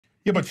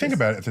Yeah, but think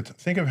about it.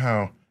 Think of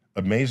how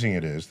amazing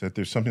it is that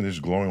there's something that's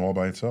glowing all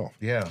by itself.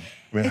 Yeah.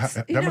 I mean, It's-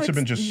 that you know, must have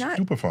been it's just not-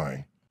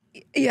 stupefying.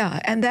 Yeah,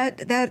 and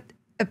that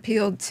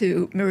appealed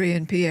to Marie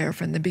and Pierre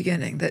from the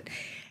beginning, that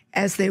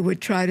as they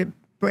would try to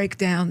break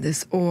down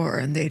this ore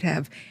and they'd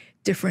have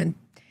different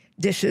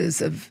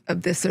dishes of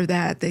this or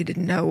that, they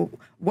didn't know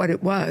what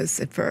it was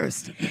at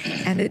first.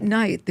 And at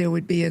night there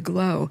would be a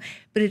glow.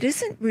 But it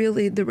isn't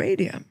really the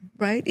radium,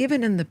 right?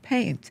 Even in the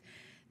paint,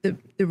 the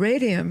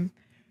radium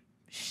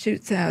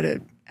shoots out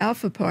an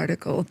alpha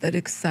particle that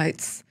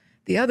excites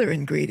the other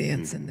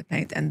ingredients in the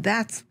paint, and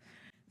that's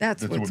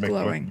what's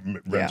glowing.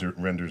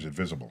 Renders it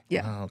visible.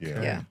 Yeah. Okay.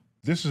 Yeah.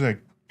 This is a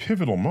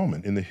pivotal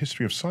moment in the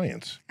history of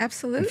science,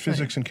 Absolutely. in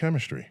physics and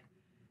chemistry,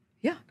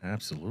 Yeah.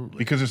 Absolutely.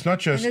 because it's not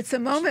just And it's a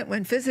moment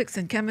when physics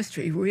and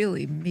chemistry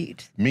really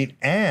meet.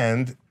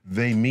 and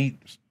they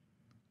meet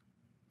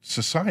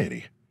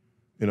society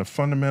in a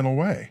fundamental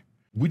way.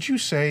 Would you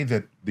say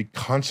that the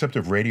concept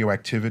of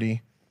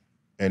radioactivity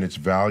and its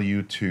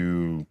value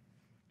to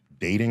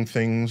dating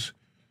things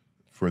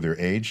for their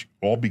age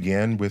all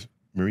began with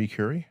Marie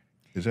Curie?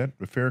 Is that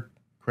a fair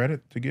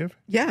credit to give?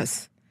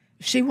 Yes.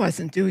 She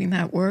wasn't doing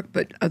that work,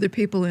 but other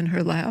people in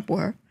her lab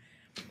were,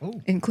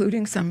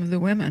 including some of the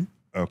women.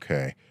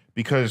 Okay.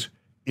 Because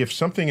if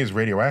something is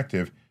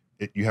radioactive,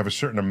 you have a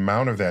certain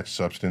amount of that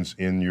substance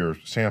in your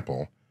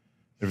sample.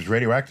 If it's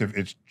radioactive,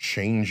 it's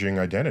changing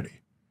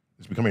identity.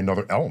 It's becoming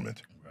another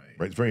element.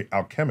 Right? It's very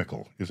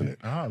alchemical, isn't it?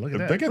 Ah, look at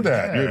that. Look at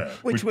that. Yeah.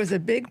 Which was a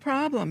big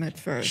problem at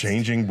first.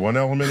 Changing one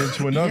element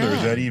into another. Is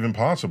Yeah. that even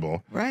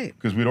possible? Right.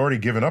 Because we'd already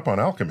given up on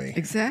alchemy.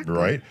 Exactly.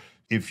 Right?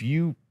 If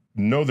you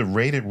know the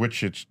rate at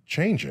which it's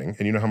changing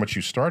and you know how much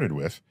you started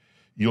with,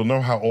 you'll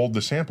know how old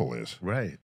the sample is. Right.